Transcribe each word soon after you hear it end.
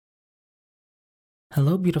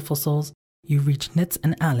Hello, beautiful souls. You've reached Nitz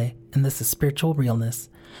and Ale, and this is Spiritual Realness.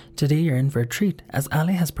 Today you're in for a treat, as Ale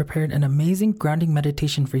has prepared an amazing grounding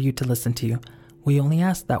meditation for you to listen to. We only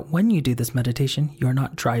ask that when you do this meditation, you're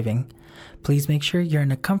not driving. Please make sure you're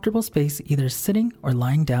in a comfortable space, either sitting or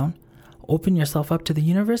lying down. Open yourself up to the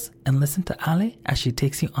universe and listen to Ale as she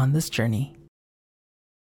takes you on this journey.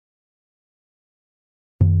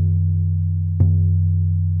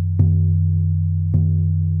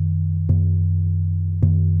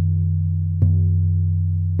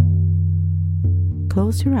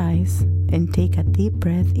 Close your eyes and take a deep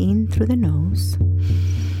breath in through the nose.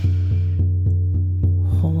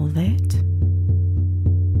 Hold it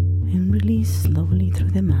and release slowly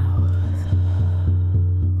through the mouth.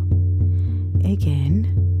 Again,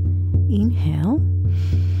 inhale,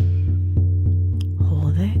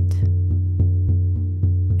 hold it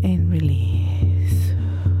and release.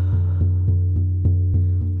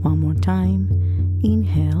 One more time,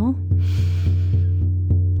 inhale.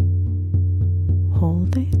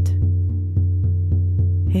 Hold it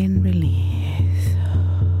and release.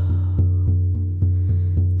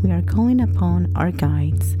 We are calling upon our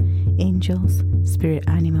guides, angels, spirit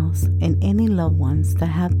animals, and any loved ones that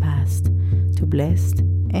have passed to bless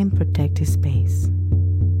and protect this space.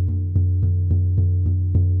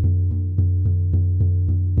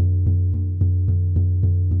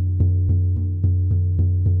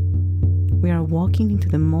 We are walking into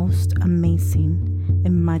the most amazing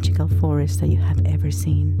and magical forest that you have ever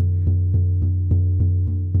seen.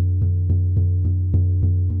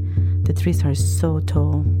 The trees are so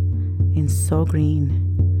tall and so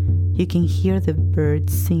green. You can hear the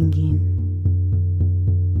birds singing.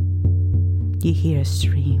 You hear a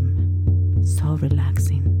stream, so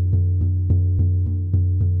relaxing.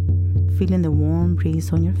 Feeling the warm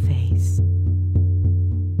breeze on your face.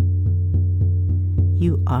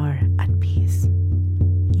 You are at peace.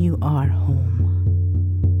 You are home.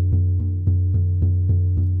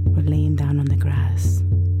 We're laying down on the grass.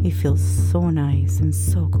 It feels so nice and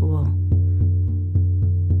so cool.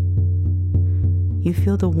 You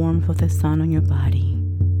feel the warmth of the sun on your body.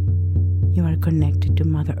 You are connected to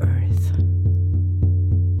Mother Earth.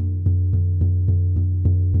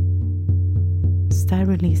 Start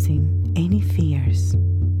releasing any fears,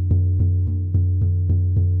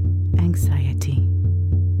 anxiety,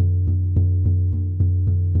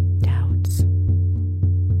 doubts,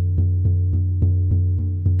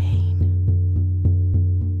 pain,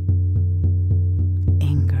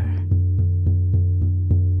 anger,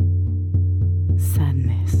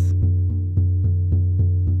 sadness.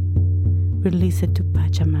 Release it to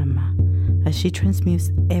Pachamama as she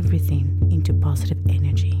transmutes everything into positive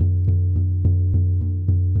energy.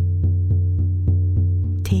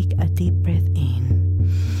 Take a deep breath in.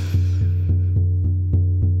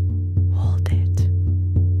 Hold it.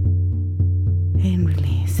 And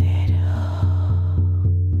release it.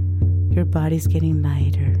 Your body's getting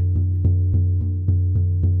lighter.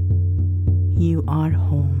 You are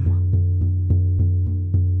home.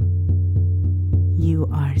 You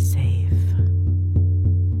are safe.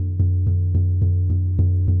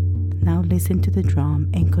 Now listen to the drum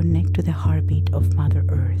and connect to the heartbeat of Mother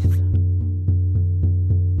Earth.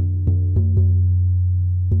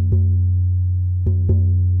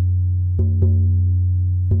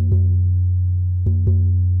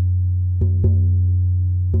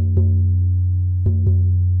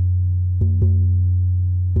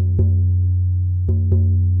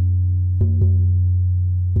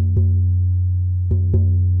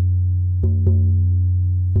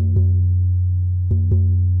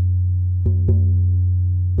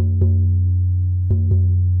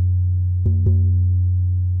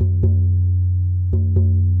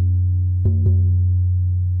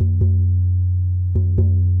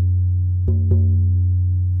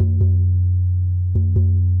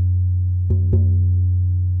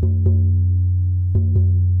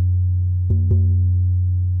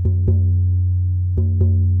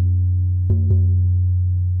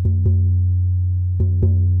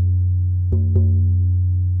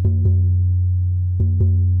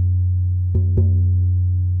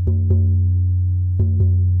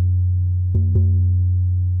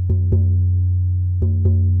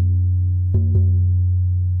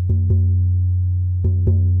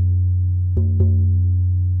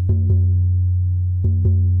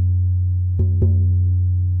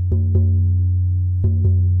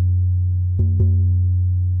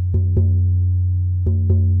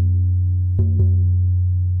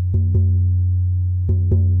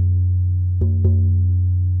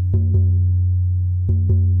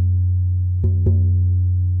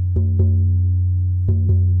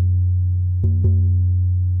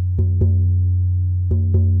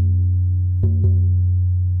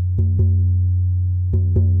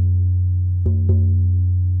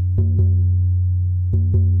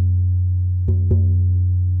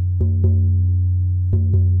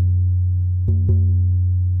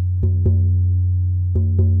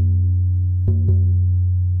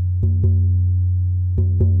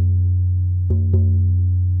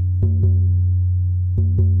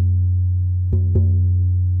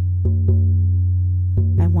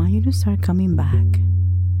 you to start coming back.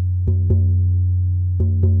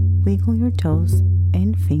 Wiggle your toes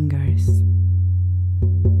and fingers.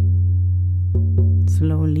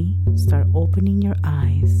 Slowly start opening your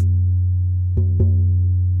eyes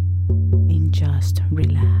and just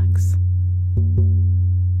relax.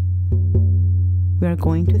 We are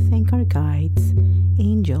going to thank our guides,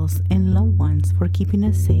 angels, and loved ones for keeping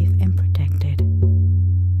us safe and protected.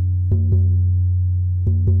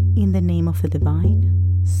 In the name of the divine,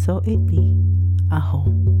 so it be. Aho.